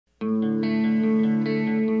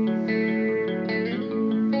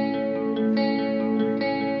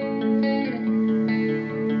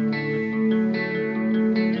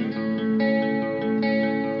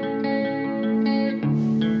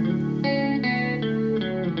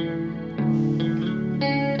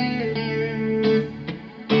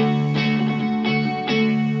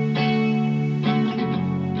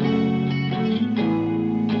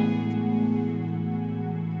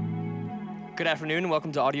afternoon and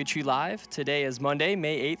welcome to Audiotree Live. Today is Monday,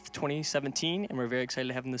 May 8th, 2017, and we're very excited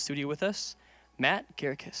to have in the studio with us Mat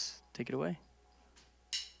Kerekes. Take it away.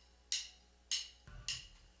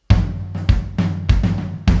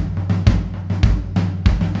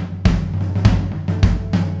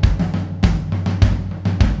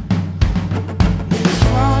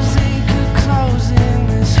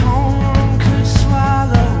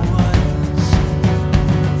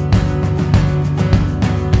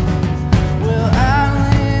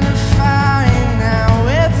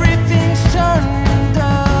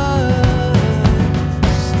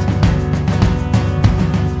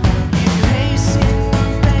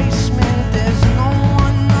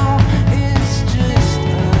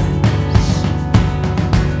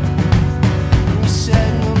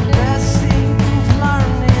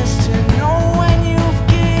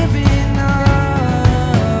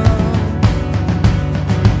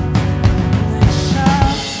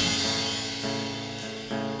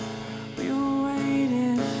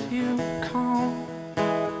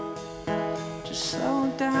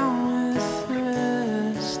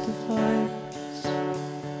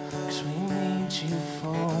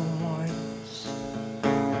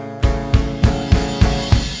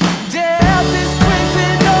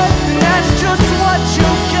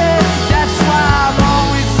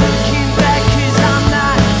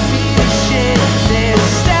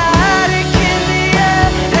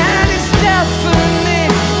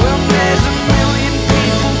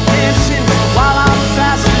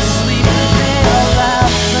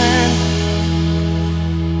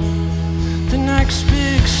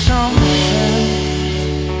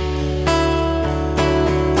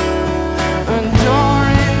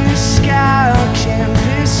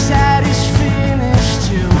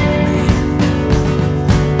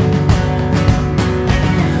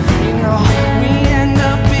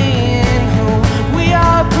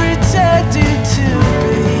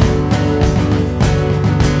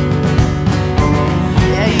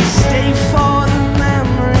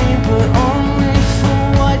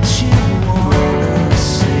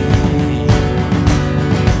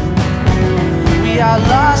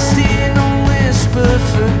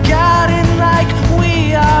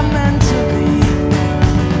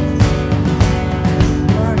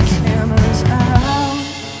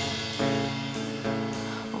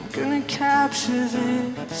 Capture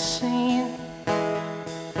this scene,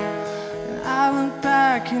 and I look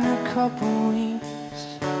back in a couple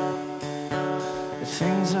weeks. If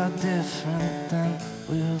things are different, then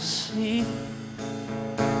we'll see.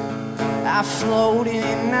 I float in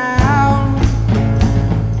and out,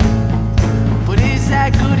 but is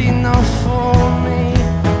that good enough for me?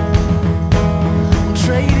 I'm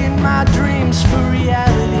trading my dreams for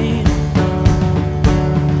reality.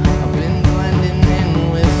 I've been blending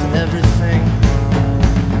in with everything.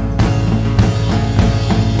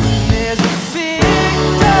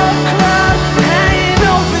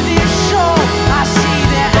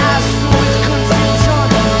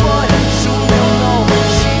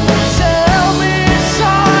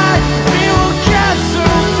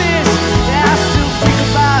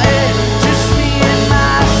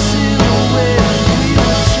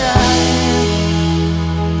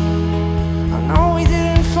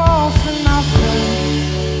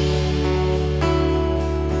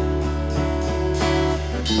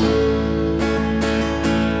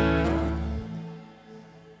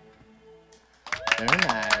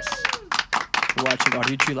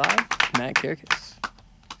 Audiotree Live, Mat Kerekes.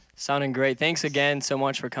 Sounding great. Thanks again so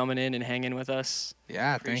much for coming in and hanging with us.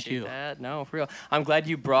 Yeah, thank you. That. No, for real. I'm glad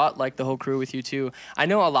you brought like the whole crew with you too. I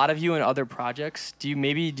know a lot of you in other projects. Do you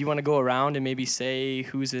want to go around and maybe say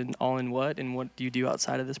who's all in what and what do you do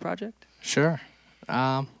outside of this project? Sure.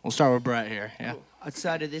 We'll start with Brett here. Yeah. Cool.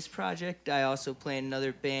 Outside of this project, I also play in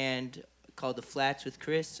another band called The Flats with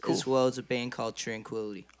Chris, cool. as well as a band called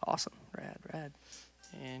Tranquility. Awesome. Rad.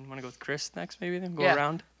 And want to go with Chris next, maybe then? Go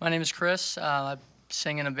around? My name is Chris. I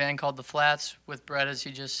sing in a band called The Flats with Brett, as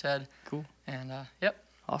he just said. Cool. And, yep.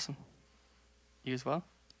 Awesome. You as well?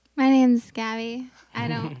 My name's Gabby. I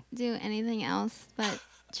don't do anything else but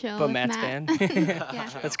chill with Matt's Matt. band? Yeah.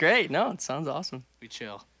 That's great. No, it sounds awesome. We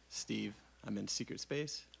chill. Steve, I'm in Secret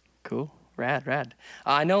Space. Cool. Rad.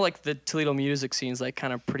 I know like the Toledo music scene's like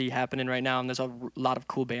kind of pretty happening right now, and there's a lot of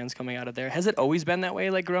cool bands coming out of there. Has it always been that way,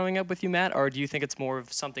 like growing up with you, Matt, or do you think it's more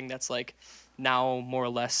of something that's like now more or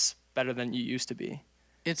less better than you used to be?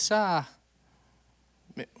 It's when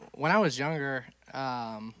I was younger,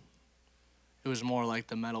 it was more like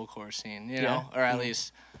the metalcore scene, you know, or at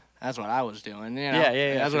least that's what I was doing, you know.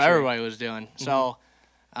 Yeah, that's what everybody was doing. So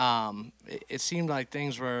it seemed like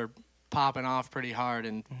things were popping off pretty hard,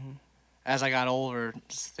 and as I got older,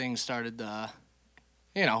 things started to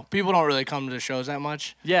you know, people don't really come to the shows that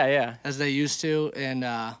much. Yeah, yeah. As they used to, and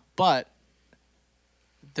but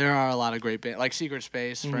there are a lot of great bands, like Secret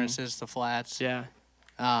Space, for instance, the Flats. Yeah.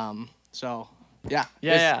 So yeah,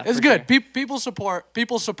 Yeah, it's for good. sure.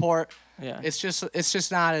 People support. Yeah. It's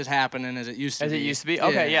just not as happening as it used to As be. it used to be?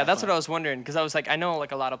 Okay, yeah, that's but- what I was wondering. Because I was like, I know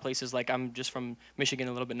like a lot of places, like I'm just from Michigan,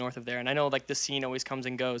 a little bit north of there. And I know like the scene always comes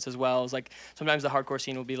and goes as well. It's like sometimes the hardcore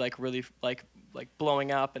scene will be like really like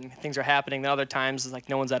blowing up and things are happening. Then other times it's like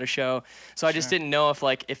no one's at a show. So I just didn't know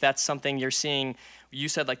if that's something you're seeing. You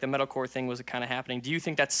said like the metalcore thing was kind of happening. Do you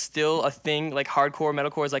think that's still a thing? Like hardcore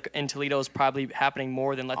metalcore is like in Toledo is probably happening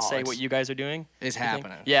more than let's say what you guys are doing? It's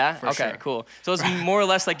happening. Yeah? for Okay, sure. cool. So it's more or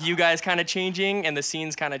less like you guys kind of changing and the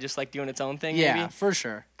scene's kind of just like doing its own thing Yeah, maybe? for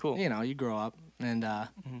sure. Cool. You know, you grow up, and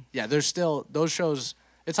yeah, there's still those shows.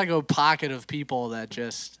 It's like a pocket of people that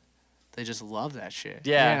they just love that shit.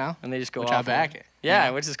 Yeah, you know? and they just go Which off. I back it. Yeah, you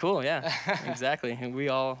know? which is cool. Yeah, exactly. And we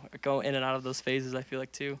all go in and out of those phases. I feel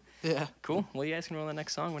like too. Yeah. Cool. Well, you guys can roll the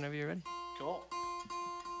next song whenever you're ready. Cool.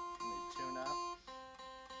 Tune up.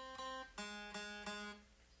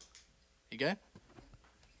 You good?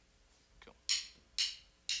 Cool.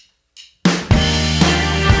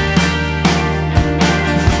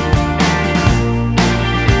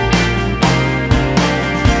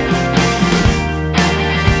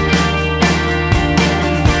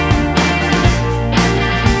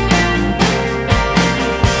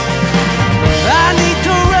 I need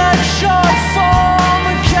the red short form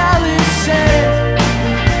of callous sand,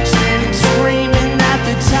 standing screaming that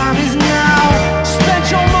the time is now. Spend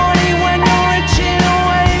your money when you're rich in a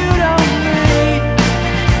way you don't need.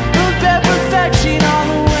 Look at perfection all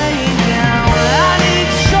the way down. I need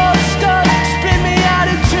short stuff, spin me out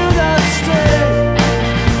into the street.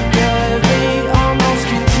 Elevate almost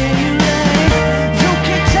continually. You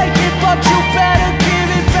can take it, but you better give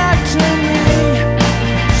it back to me.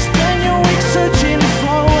 Spend your week searching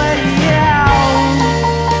for a way out.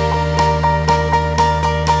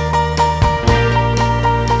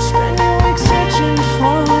 Spend your week searching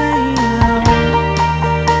for a way out.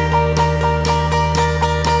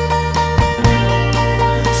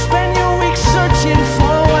 Spend your week searching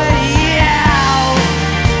for a way out.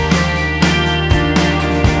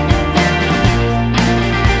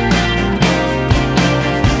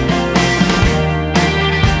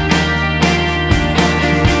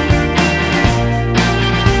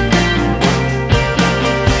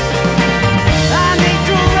 I need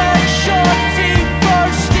the red short feet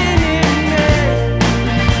bursting in me.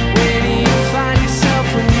 Where do you find yourself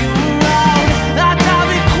when you around? I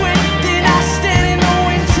dive in quick, then I stand in the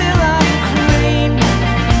wind till I'm clean.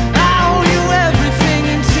 I owe you everything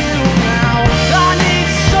until now. I need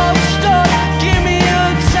some stuff, give me a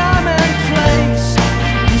time and place.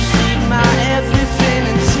 You see my everything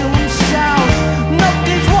until I'm sound.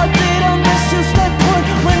 Nothing's worth it unless you stay put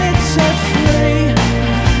when it's set free.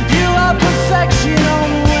 You are perfection on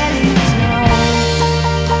the way down.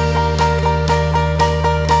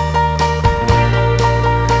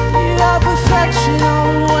 You are perfection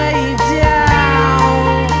on the way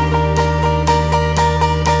down.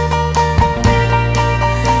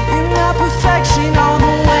 You're not perfection on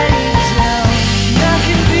the way down. I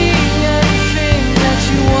can be anything that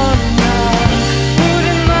you want now.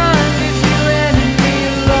 Wouldn't mind if you let me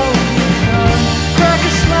alone, you know. Crack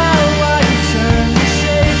a smile while you turn the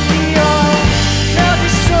safety on. Now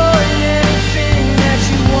destroy anything that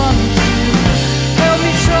you want to. Help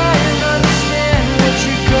me try and understand what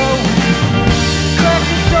you're going through. Crack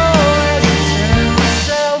the door as you turn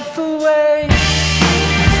yourself away.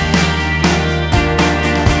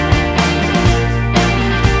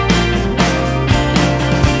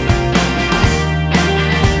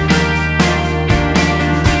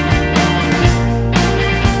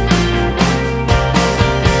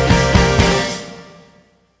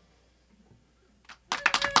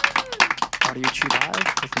 Audiotree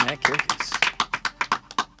Live with Mat Kerekes.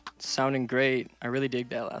 Sounding great. I really dig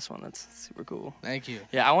that last one. That's super cool. Thank you.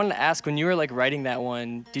 Yeah, I wanted to ask, when you were like writing that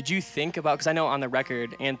one, did you think about, because I know on the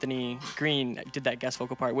record, Anthony Green did that guest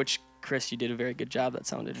vocal part, which, Chris, you did a very good job. That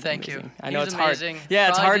sounded Thank amazing. you. I know He's it's amazing. hard. Yeah,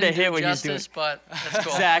 it's Probably hard to didn't do hit what he's doing. justice, but that's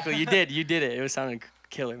cool. Exactly, you did it. It was sounding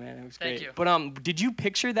killer, man. It was Thank great. you. But did you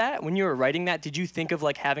picture that when you were writing that? Did you think of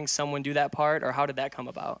like having someone do that part, or how did that come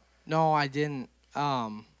about? No, I didn't.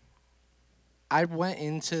 I went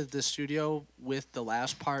into the studio with the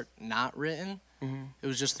last part not written. It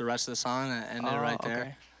was just the rest of the song that ended right there.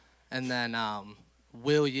 Okay. And then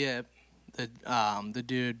Will Yip, the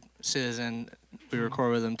dude, Citizen, we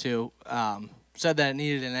recorded with him too, said that it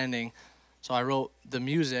needed an ending. So I wrote the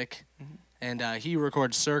music, and he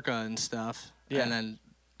recorded Circa and stuff, Yeah. and then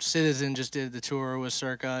Citizen just did the tour with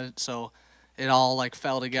Circa, so it all like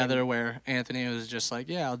fell together where Anthony was just like,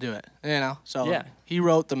 yeah, I'll do it, you know. So Yeah. he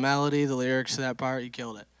wrote the melody, the lyrics to that part. He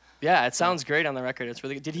killed it. Yeah, it sounds great on the record. It's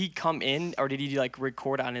really good. Did he come in or did he like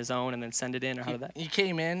record on his own and then send it in, or how did that? He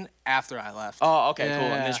came in after I left. Oh, okay, cool.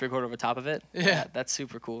 And Yeah. just record over top of it? Yeah. That's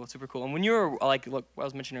super cool. Super cool. And when you were like, look, what I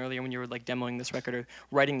was mentioning earlier, when you were like demoing this record or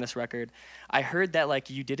writing this record, I heard that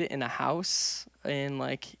like you did it in a house and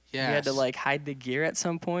like you had to Yes. like hide the gear at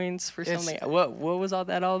some points for It's- something. What was all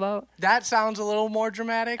that all about? That sounds a little more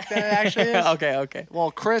dramatic than it actually is. Okay.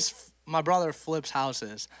 Well, Chris, my brother, flips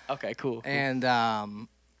houses, Okay, cool. and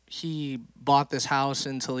he bought this house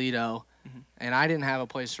in Toledo, and I didn't have a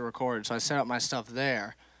place to record, so I set up my stuff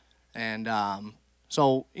there, and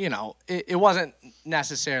so you know, it wasn't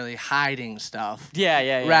necessarily hiding stuff,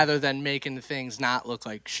 Yeah. rather than making things not look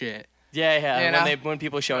like shit. Yeah. You know? When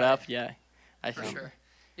people showed up, yeah. I For think. sure.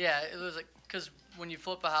 Yeah, it was like, because when you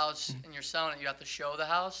flip a house and you're selling it, you have to show the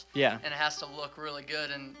house. Yeah. And it has to look really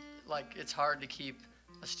good, and like it's hard to keep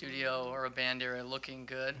a studio or a band area looking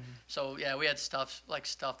good. So yeah, we had stuff like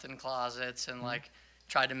stuffed in closets and like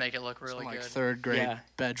tried to make it look really Some, like good. third grade Yeah.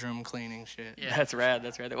 bedroom cleaning shit. Yeah. That's rad.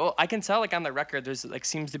 Well, I can tell like on the record there's like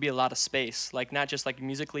seems to be a lot of space, like not just like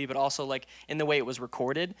musically, but also like in the way it was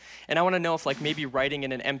recorded. And I want to know if like maybe writing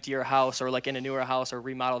in an emptier house or like in a newer house or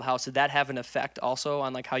remodeled house, did that have an effect also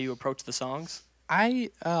on like how you approach the songs?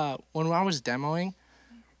 When I was demoing,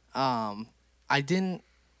 I didn't,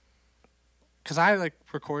 cause I like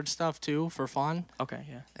record stuff too for fun, Okay,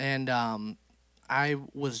 yeah. and I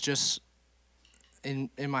was just in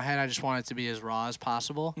my head. I just wanted it to be as raw as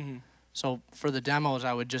possible. So for the demos,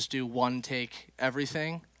 I would just do one take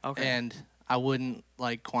everything, Okay. and I wouldn't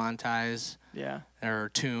like quantize Yeah. or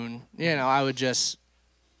tune. You know, I would just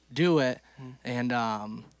do it, and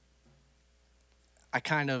I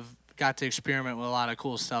kind of got to experiment with a lot of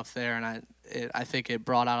cool stuff there, and I think it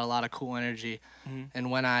brought out a lot of cool energy.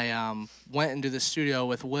 And when I went into the studio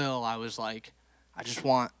with Will, I was like, I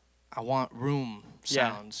want room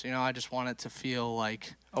Yeah. sounds. You know, I just want it to feel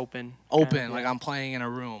like Open. open, Yeah. like I'm playing in a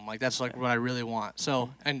room. Like that's like what I really want.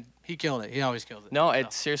 So, and he killed it. He always kills it. No, So,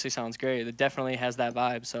 it seriously sounds great. It definitely has that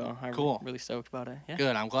vibe, so I'm Cool. really stoked about it. Yeah.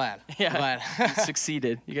 good. I'm glad. Yeah. I'm glad.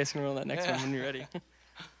 Succeeded. You guys can roll that next one when you're ready. All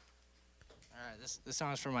right, this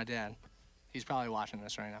song is for my dad. He's probably watching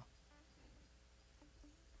this right now.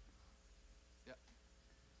 Yep.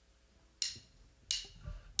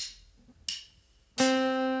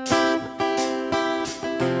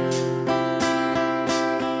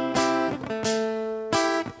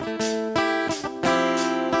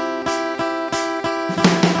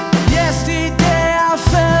 Yesterday I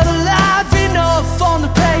felt alive enough on the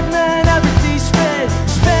pavement, everything sped.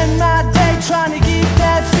 Spend my day trying to get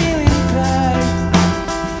that feeling back.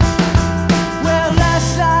 Well,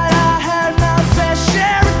 last night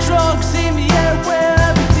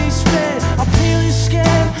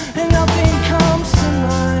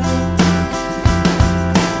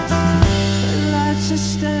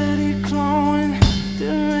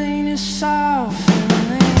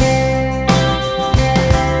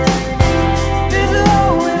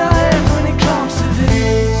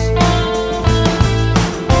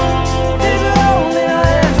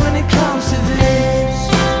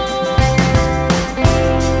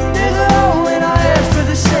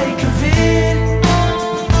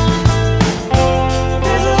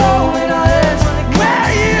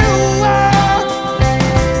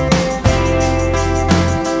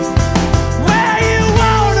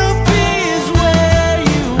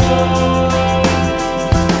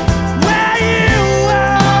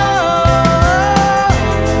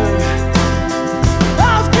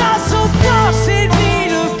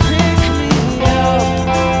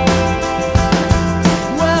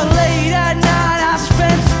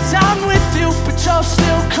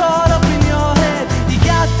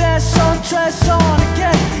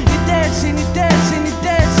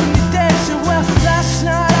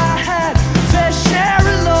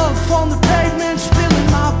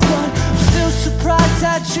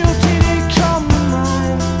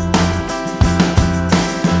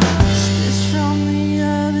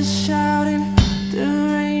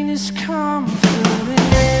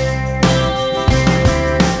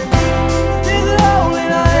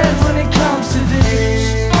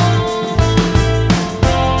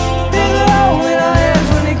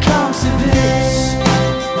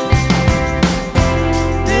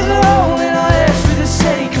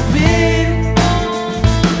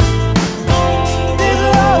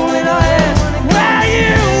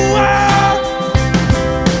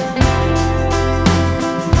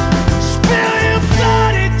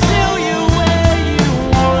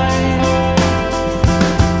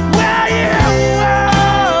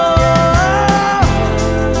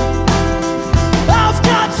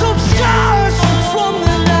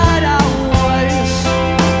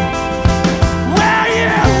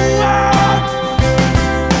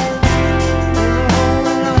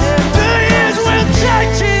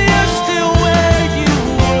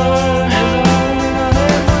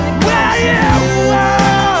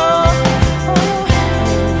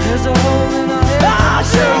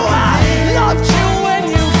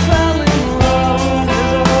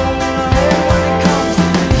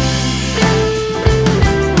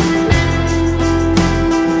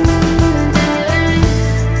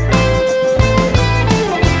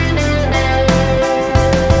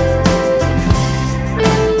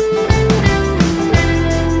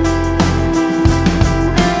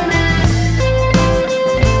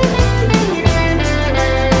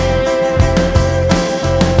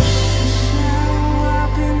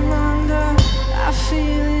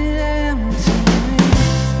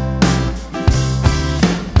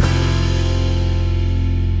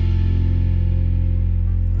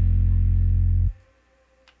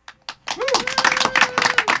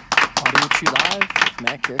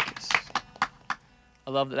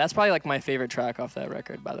love that. That's probably like my favorite track off that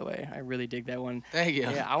record, by the way. I really dig that one. Thank you.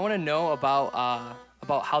 Yeah, I want to know about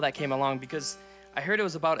how that came along, because I heard it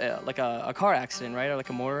was about a car accident, right? Or like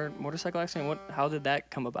a motorcycle accident. How did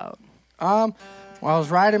that come about? Well, I was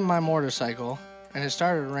riding my motorcycle, and it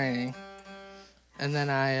started raining, and then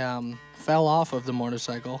I fell off of the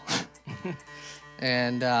motorcycle,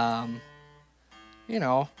 and you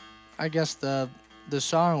know, I guess the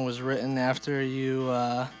song was written after you,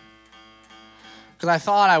 because I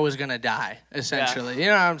thought I was gonna die, essentially. You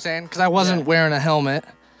know what I'm saying? Because I wasn't wearing a helmet,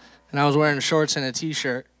 and I was wearing shorts and a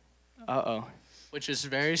t-shirt. Uh-oh. Which is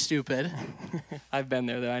very stupid. I've been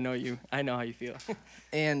there, though. I know how you feel.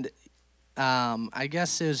 And I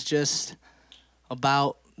guess it was just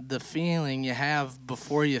about the feeling you have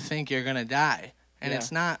before you think you're gonna die, and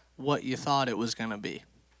it's not what you thought it was gonna be.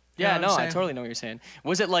 Yeah, know what I'm no, I saying? totally know what you're saying.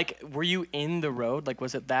 Was it like, were you in the road? Like,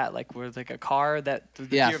 was it that, like, was like a car that, through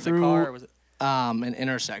the fear of the car, or was it? An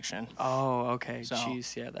intersection. Oh, okay. So-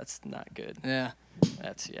 Jeez, yeah, that's not good. Yeah,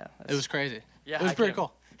 That's. it was crazy. Yeah, it was I pretty can-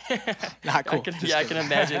 cool. Not cool. I can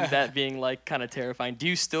imagine that being like kind of terrifying. Do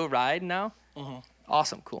you still ride now? Mm-hmm.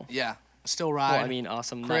 Awesome, cool. Yeah, still ride. Well, I mean,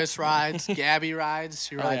 awesome. Chris rides. Gabby rides.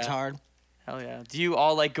 She rides yeah. hard. Hell yeah. Do you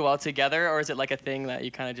all like go out together, or is it like a thing that you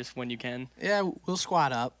kind of just when you can? Yeah, we'll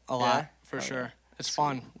squat up a lot for Hell sure. yeah. It's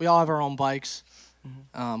fun. We all have our own bikes.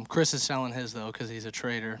 Chris is selling his though because he's a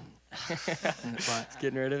trader. But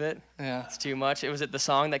Getting rid of it? yeah, It's too much. Was it the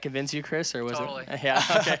song that convinced you, Chris, or was Totally. it? Yeah.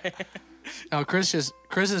 Okay. no, Chris is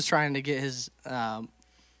trying to get his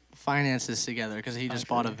finances together because he just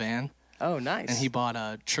bought a van Oh, nice. and he bought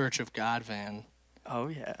a Church of God van. Oh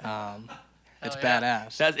yeah. It's yeah.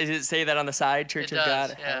 badass. Does it say that on the side, Church It of does,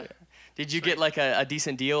 God? yeah. Hell Did you get like a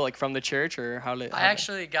decent deal like from the church, or how did? I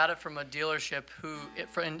actually got it from a dealership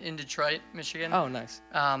in Detroit, Michigan. Oh, nice.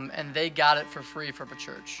 And they got it for free from a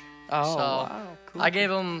church. Oh, So wow. Cool. I gave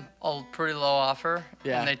them a pretty low offer,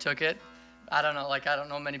 Yeah. and they took it. I don't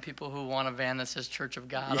know many people who want a van that says Church of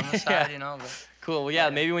God on the Yeah. side, you know. But Cool. Well, yeah.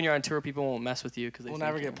 Maybe when you're on tour, people won't mess with you because We'll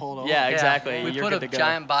never get pulled over. Yeah, exactly. We You're put good a to go.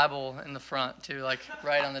 giant Bible in the front too, like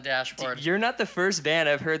right on the dashboard. You're not the first band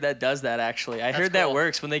I've heard that does that, actually. I heard that cool.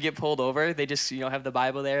 works. When they get pulled over, they just, have the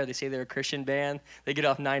Bible there. They say they're a Christian band. They get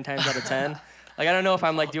off 9 times out of 10. Like, I don't know if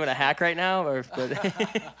I'm, like, doing a hack right now, but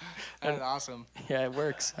That's awesome. yeah, it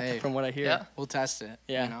works Hey. from what I hear. Yeah. We'll test it.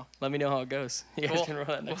 Yeah. You know? Let me know how it goes. You guys Cool. can roll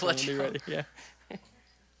that next We'll one let when you you're know. ready. Yeah.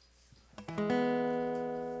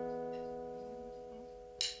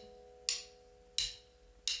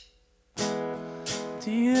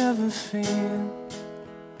 Do you ever feel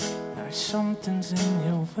like something's in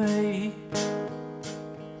your way?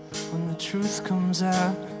 When the truth comes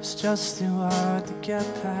out, it's just too hard to get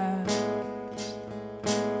past.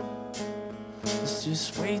 It's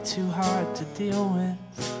just way too hard to deal with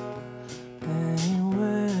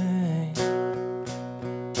anyway.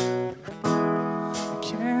 I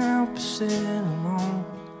can't help but sit alone,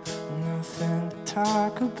 nothing to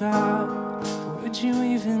talk about. But would you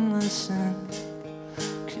even listen?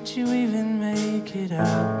 Could you even make it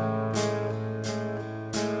out?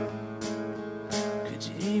 Could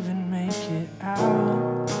you even make it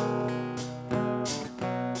out?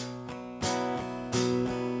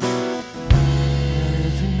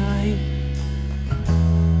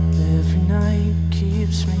 Every night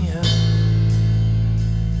keeps me up.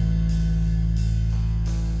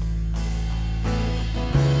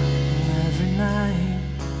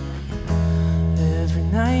 And every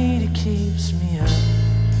night it keeps me up.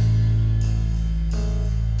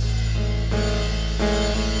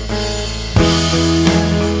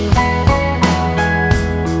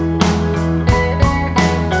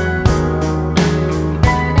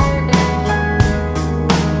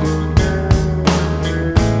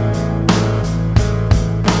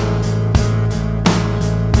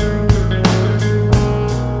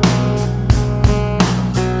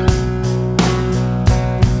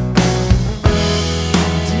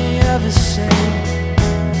 Do you ever sing?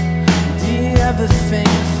 Do you ever think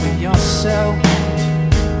for yourself?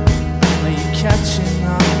 Are you catching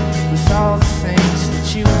up with all the things that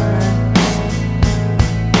you've missed?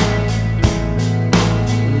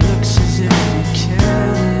 It looks as if you're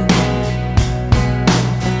killing.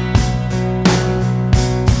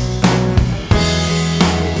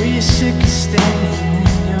 Were you sick of standing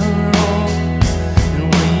in your room? And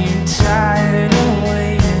were you tired of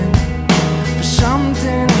waiting for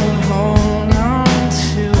something to hold on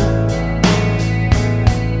to?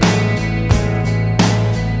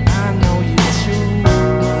 I know you too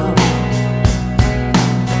well.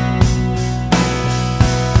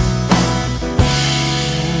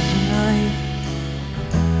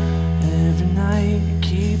 Every night it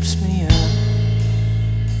keeps me up.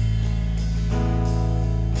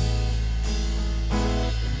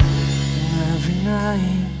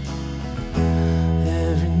 night.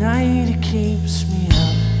 Every night it keeps me up.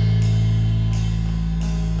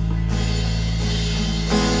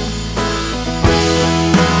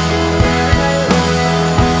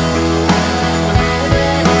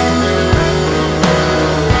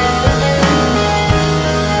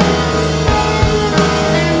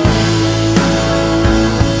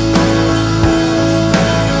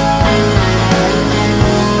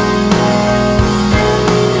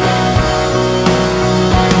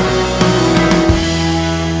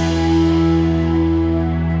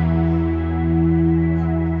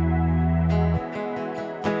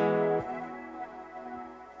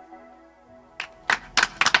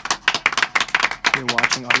 You're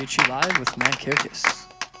watching Audiotree Live with Mat Kerekes.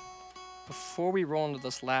 Before we roll into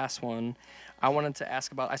this last one, I wanted to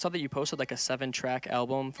ask about, I saw that you posted like a 7-track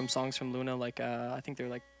album from songs from Luna, like I think they're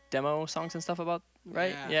like demo songs and stuff about,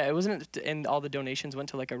 right? Yeah. It wasn't, and all the donations went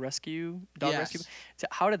to like a rescue, dog Yes. rescue. So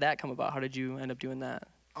how did that come about? How did you end up doing that?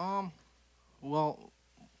 Well,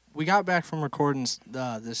 we got back from recording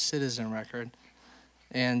the Citizen record,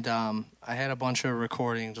 and I had a bunch of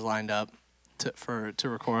recordings lined up to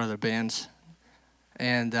record other bands,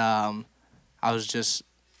 and I was just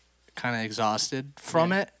kind of exhausted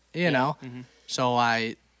from it, you know. Mm-hmm. So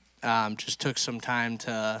I just took some time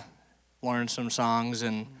to learn some songs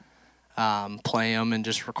and play them and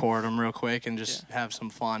just record them real quick and just have some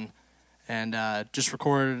fun, and just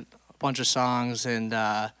recorded a bunch of songs and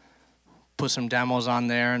put some demos on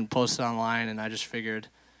there and post it online, and I just figured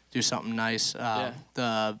do something nice.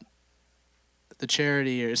 The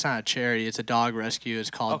charity, or it's not a charity, it's a dog rescue. It's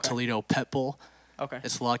called Toledo Pitbull. Okay.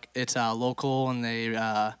 It's local, and they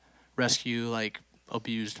rescue like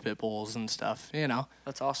abused pit bulls and stuff, you know.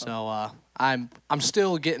 That's awesome. So I'm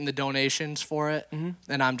still getting the donations for it,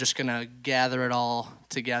 and I'm just gonna gather it all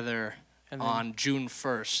together on June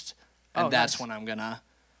 1st, and that's when I'm gonna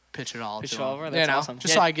pitch it all to them. over? That's awesome.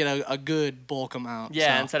 Just so I get a good bulk amount.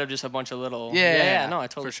 Yeah, so. instead of just a bunch of little. Yeah, no, I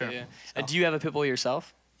totally for sure. feel you. So. Do you have a pit bull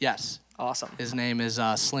yourself? Yes. Awesome. His name is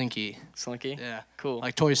Slinky. Slinky? Yeah. Cool.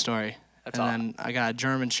 Like Toy Story. That's and awesome. then I got a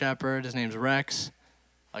German Shepherd. His name's Rex.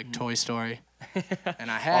 Like Toy Story.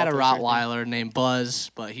 And I had a Rottweiler named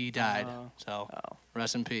Buzz, but he died. So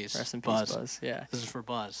rest in peace. Rest in peace, Buzz. Yeah. This is for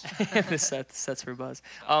Buzz. This set's for Buzz.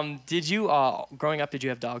 Did you, growing up, did you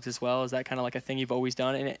have dogs as well? Is that kind of like a thing you've always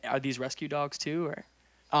done? And are these rescue dogs too,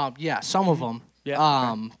 or? Yeah, some of them.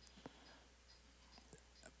 Yeah.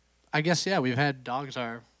 I guess, yeah, we've had dogs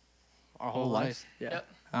our whole life. Yeah.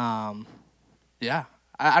 Yep. Yeah.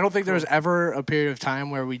 I don't think there was ever a period of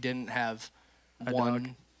time where we didn't have A 1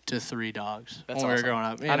 dog. to 3 dogs That's when we were awesome. growing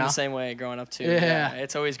up. You I'm know? the same way growing up too. Yeah.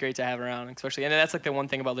 It's always great to have around, especially, and that's like the one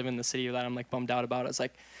thing about living in the city that I'm like bummed out about. It's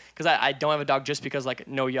like, because I don't have a dog just because like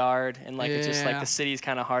no yard and like it's just like the city's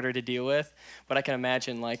kind of harder to deal with. But I can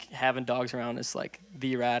imagine like having dogs around is like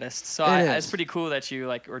the raddest. So it's pretty cool that you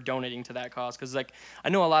like are donating to that cause, because like I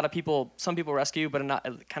know a lot of people, some people rescue, but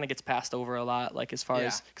it kind of gets passed over a lot, like as far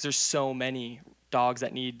as, because there's so many dogs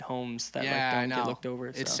that need homes that like don't get looked over.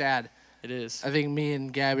 It's so. sad. It is. I think me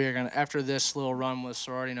and Gabby are gonna, after this little run with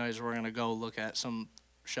Sorority Noise, we're gonna go look at some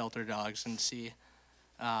shelter dogs and see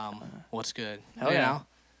what's good. Hell you yeah. know?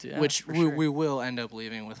 Yeah, Which for sure. we will end up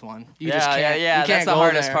leaving with one. You Yeah, just can't, yeah. You can't That's the go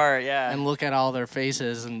hardest there part. Yeah. and look at all their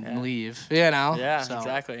faces and leave. You know? Yeah, So,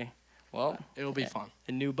 exactly. Well, It'll be fun.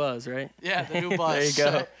 the new Buzz, right? Yeah, the new Buzz. There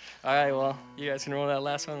you go. All right, well, you guys can roll that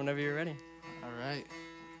last one whenever you're ready. All right.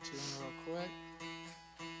 Tune real quick.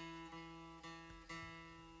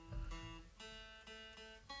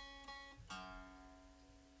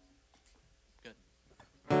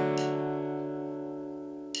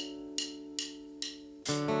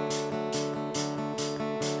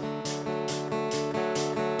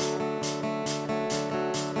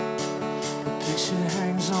 The picture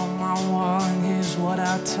hangs on my wall, and here's what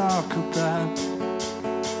I talk about.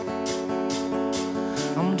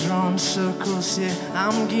 I'm drawing circles here,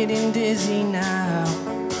 I'm getting dizzy now.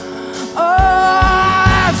 Oh,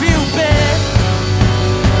 have you been?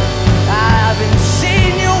 I haven't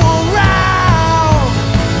seen you around.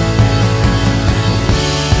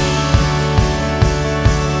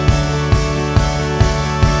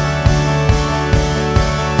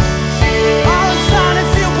 Oh, son,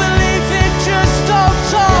 if you believe it, just don't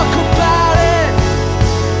talk about it.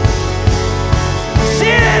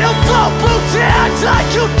 See it'll fall pretend like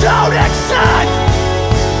you don't exist.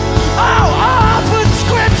 Oh,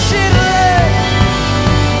 prescription lit.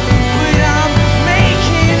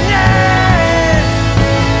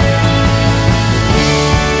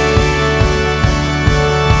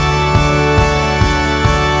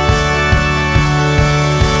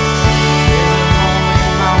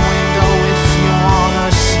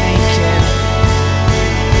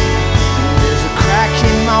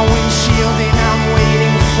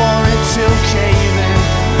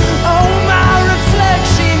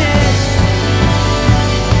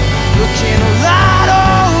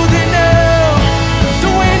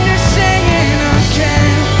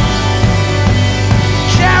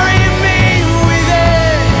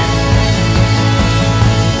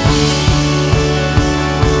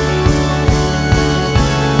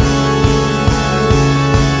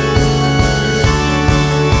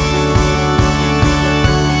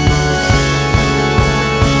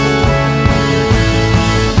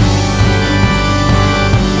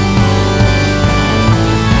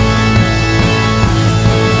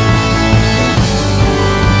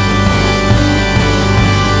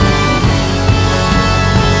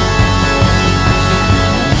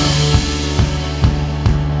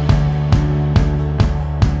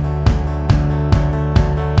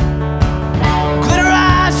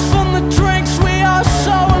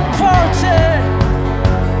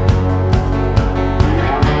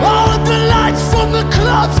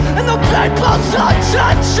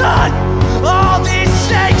 done all these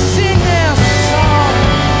snakes in their song.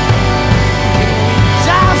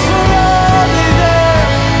 Die for all of them.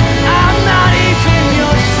 I'm not even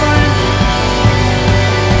your friend.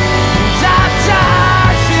 And I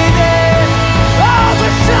died for them. All the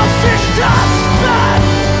selfish thoughts, but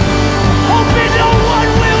hoping no one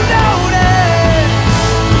will notice.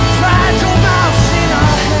 Fragile mouse in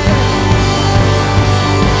our head.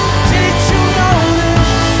 Didn't you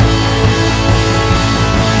notice?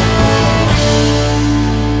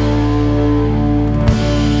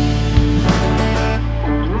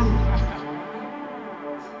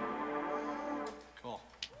 Cool.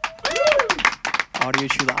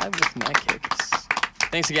 Audiotree Live with Mat Kerekes.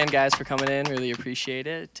 Thanks again, guys, for coming in. Really appreciate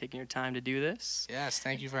it. Taking your time to do this. Yes,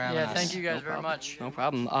 thank you for having Yeah, us. thank you guys No very problem. much. No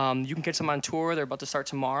problem. You can catch them on tour. They're about to start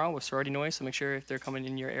tomorrow with Sorority Noise, so make sure if they're coming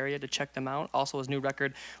in your area to check them out. Also, his new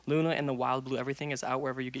record, Luna and the Wild Blue Everything, is out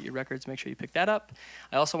wherever you get your records. Make sure you pick that up.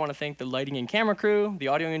 I also want to thank the lighting and camera crew, the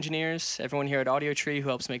audio engineers, everyone here at Audiotree who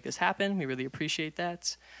helps make this happen. We really appreciate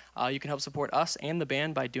that. You can help support us and the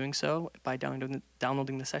band by doing so, by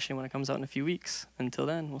downloading the session when it comes out in a few weeks. Until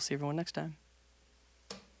then, we'll see everyone next time.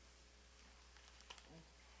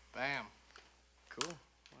 Bam. Cool.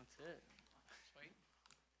 That's it. Sweet.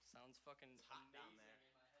 Sounds fucking amazing.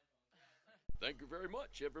 Thank you very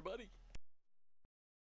much, everybody.